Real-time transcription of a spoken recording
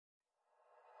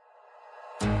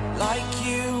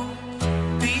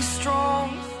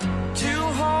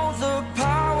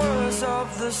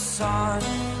sun.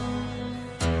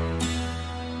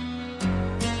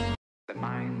 The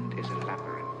mind is a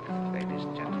labyrinth, ladies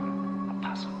and gentlemen, a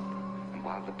puzzle. And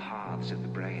while the paths of the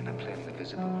brain are plainly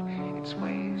visible, its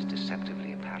ways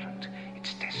deceptively apparent,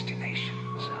 its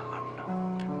destinations are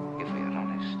unknown. If we are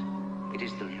honest, it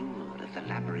is the lure of the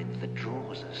labyrinth that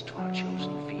draws us to our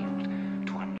chosen field,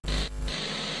 to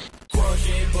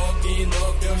crushing, bucking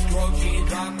up, destruction,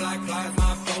 drop like flies,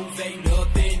 my foes ain't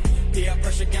nothing. Peer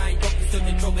pressure gang, focus to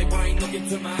control their brain. Look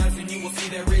into my eyes and you will see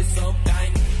there is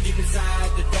something deep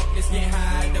inside. The darkness can't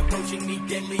hide, approaching me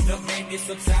deadly, the madness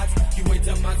subsides. You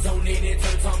enter my zone and it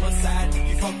turns on my side.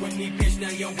 You fuck with me, bitch, now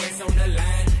your waist on the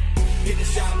line. Hit the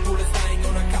shot, pull the thing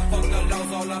on the cop, fuck the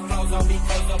laws, all the flaws all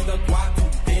because of the guap. Too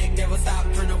big, never stop,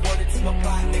 turn the water to my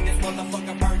plot. Make this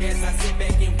motherfucker burn as I sit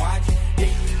back and watch.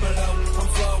 Deep below, I'm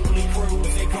slowly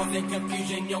cruising, causing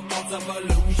confusion, your thoughts of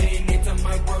illusion. Into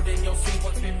my world and you'll see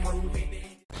what's been proven.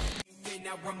 You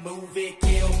now remove it,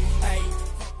 kill, hey.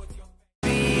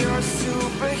 Be your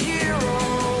superhero.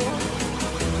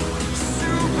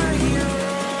 Superhero.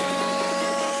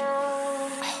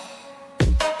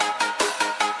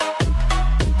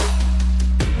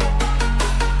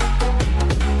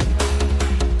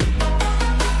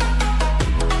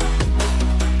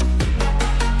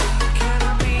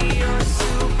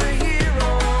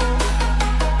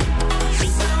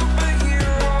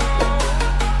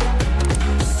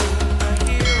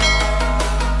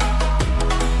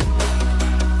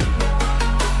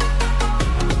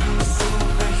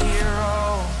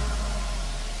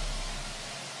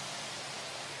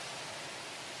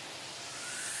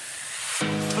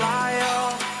 Fly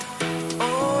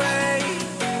away.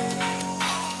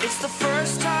 It's the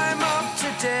first time of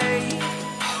today.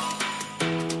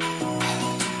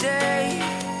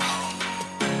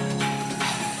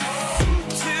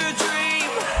 To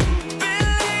dream,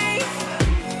 believe.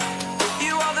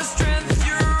 You are the strength,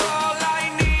 you're all I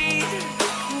need.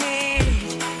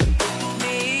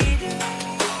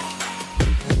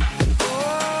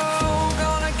 Oh,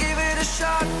 gonna give it a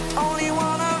shot. Only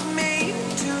one of me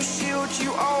to shield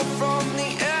you all from the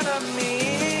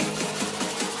enemy.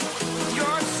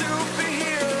 You're a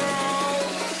superhero.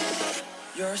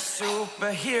 You're a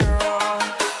superhero.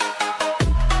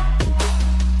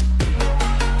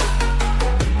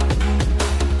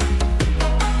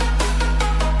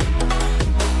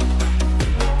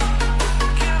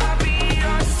 Can I be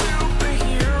your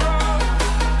superhero?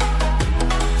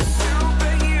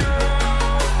 Superhero.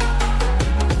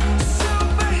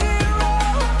 Superhero.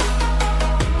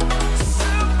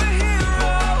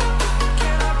 Superhero.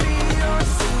 Can I be your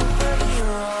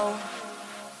superhero?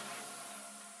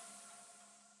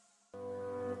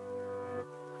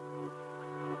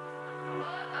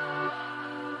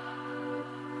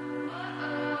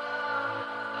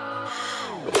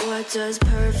 What does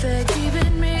perfect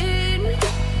even mean?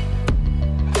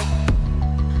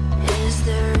 Is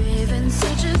there even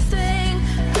such a thing?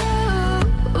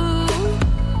 Ooh,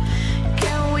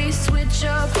 can we switch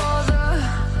up all the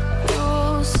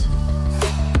rules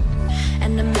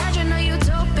and imagine a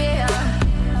utopia?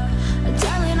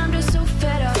 Darling, I'm just so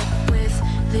fed up with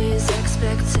these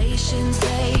expectations.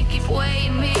 They keep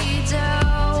weighing me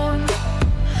down.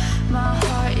 My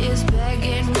heart is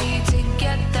begging me to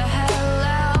get the hell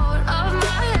out of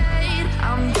my head.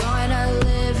 I'm gonna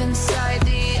live inside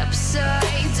the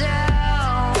upside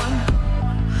down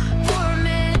for a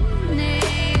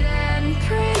minute and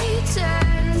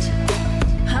pretend,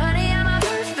 honey, I'm a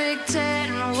perfect 10.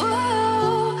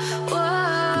 Whoa,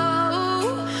 whoa,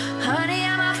 honey,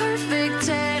 I'm a perfect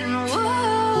 10.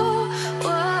 Whoa,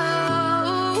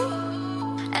 whoa,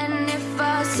 and if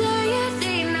I say it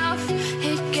enough,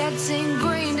 it gets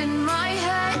ingrained in my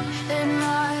head, and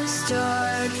I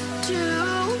start to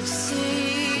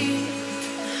see,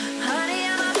 honey,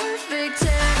 I'm a perfect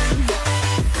 10.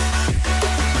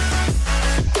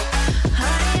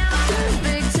 Honey, I'm a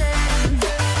perfect 10.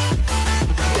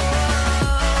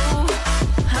 Whoa,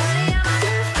 honey, I'm a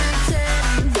perfect 10.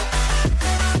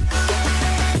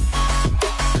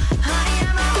 Honey,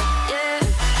 I'm a, yeah.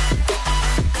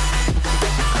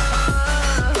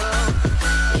 Oh,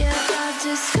 yeah, I've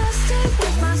discussed it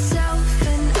with myself,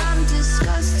 and I'm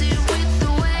disgusted with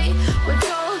the way we're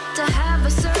told to have a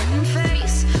certain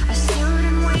face. I stood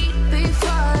and wait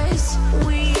because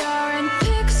we aren't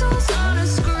pixels on a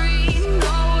screen.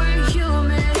 No, we're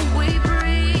human, we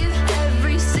breathe.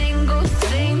 Every single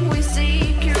thing we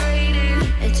see curated,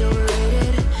 it's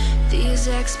overrated. These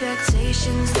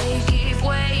expectations, they keep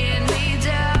weighing me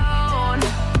down.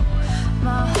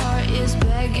 My heart is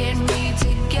begging me to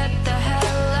get the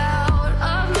hell out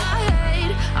of my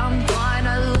head. I'm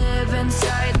gonna live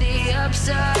inside the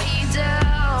upside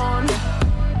down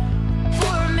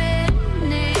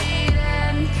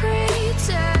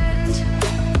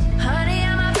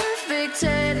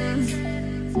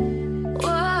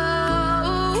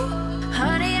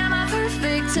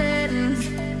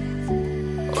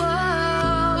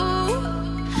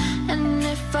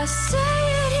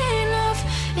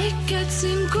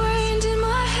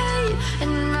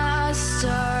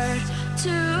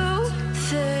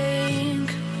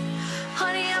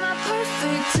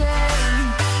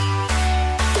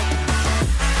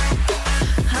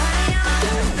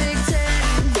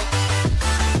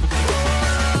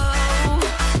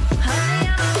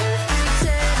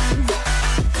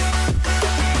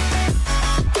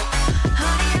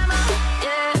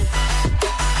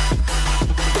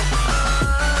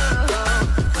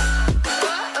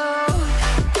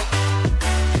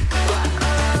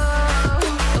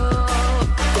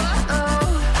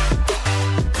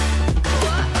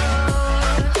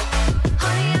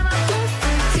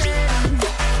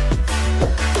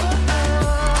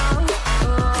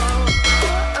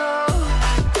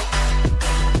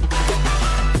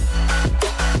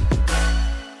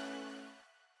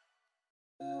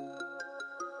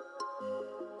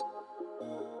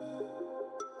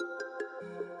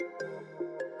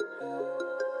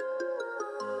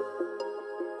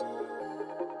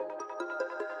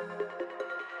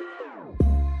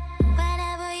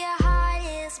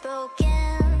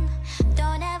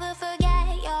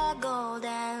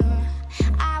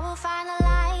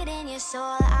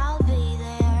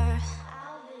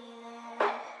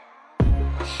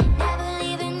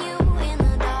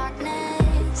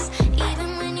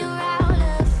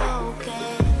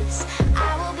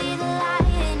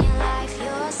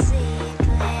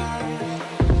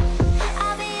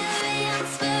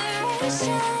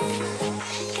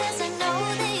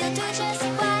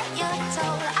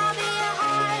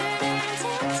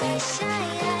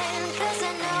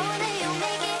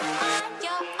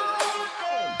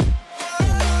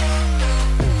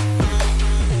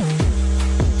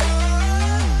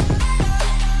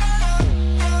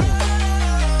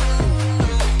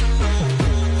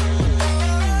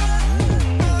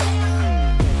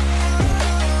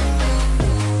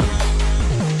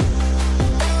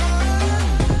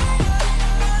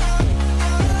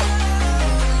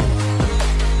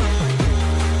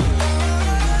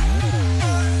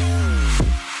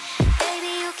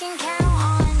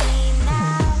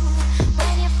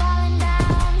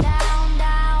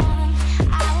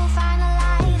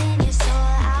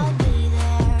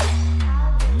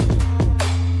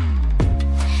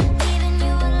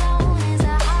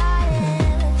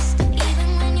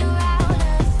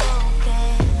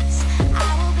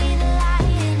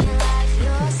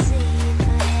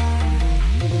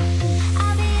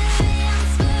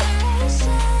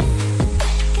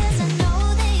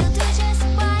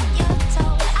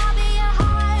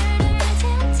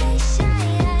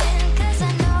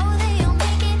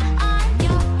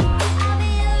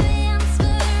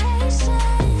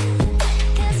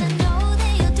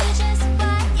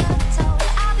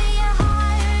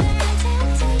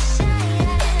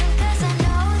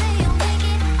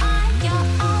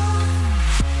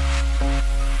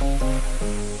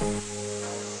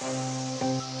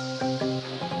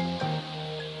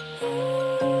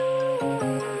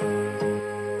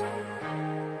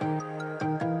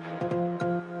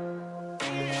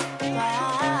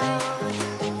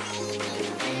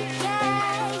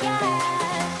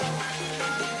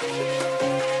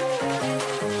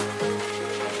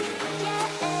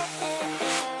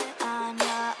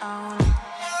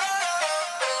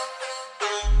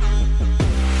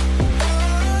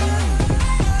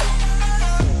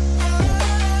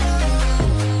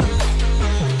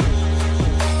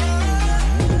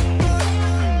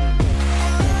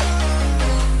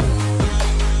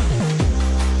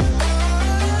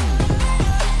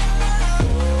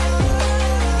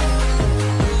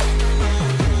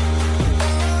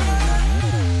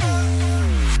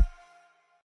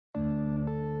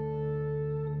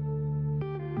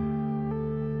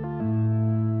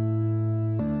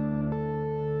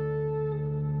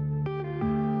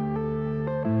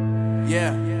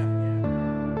Yeah.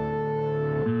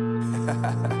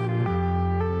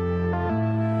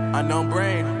 Unknown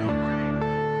Brain,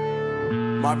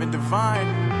 Marvin Devine.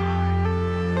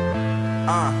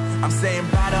 I'm saying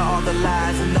bye to all the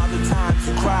lies and all the times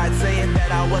you cried, saying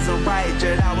that I wasn't right,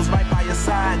 yet I was right by your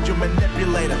side. You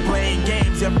manipulator, playing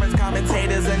games, your friends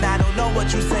commentators, and I don't know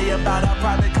what you say about our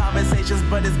private conversations,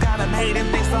 but it's got them hating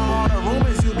thanks to all the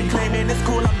rumors you be claiming. It's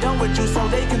cool, I'm done with you, so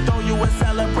they can throw you a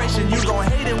celebration. You gon'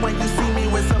 hate it when you see me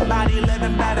with somebody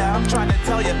living better. I'm trying to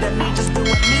tell you that me just doing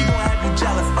me gon' have you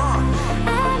jealous.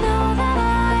 I know that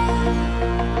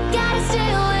I gotta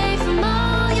stay away from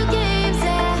all your games,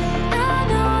 yeah. I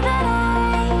know that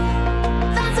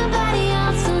I found somebody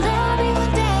else to love me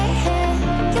one day,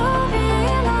 yeah. You'll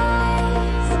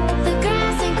realize the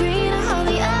grass ain't greener on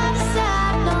the other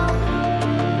side, no.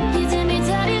 You did me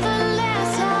dirty for the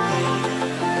last time,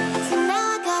 so now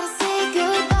I gotta say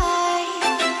goodbye.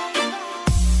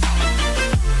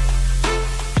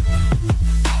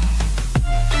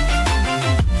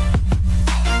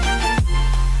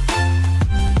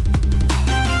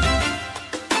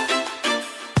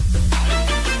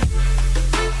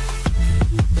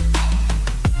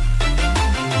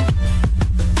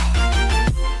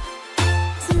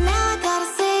 So now I gotta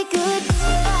say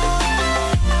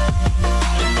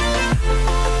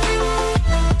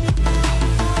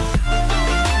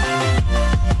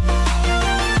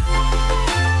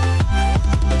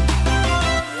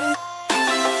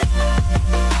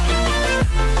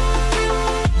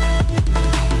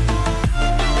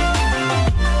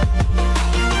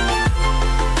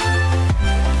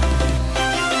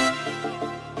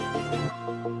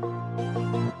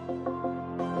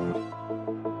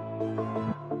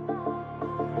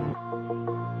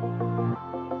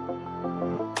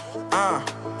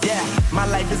Yeah, my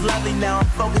life is lovely now, I'm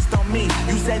focused on me.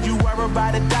 You said you were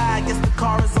about to die, I guess the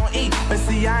car is on E. But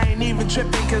see, I ain't even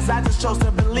tripping, cause I just chose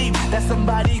to believe that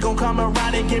somebody gon' come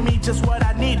around and give me just what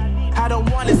I need. I don't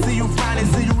wanna see you frowning,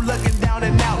 see you looking down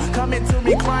and out, coming to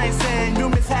me crying, saying you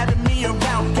miss having me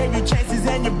around. Gave you chances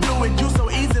and you blew it, you so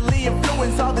easy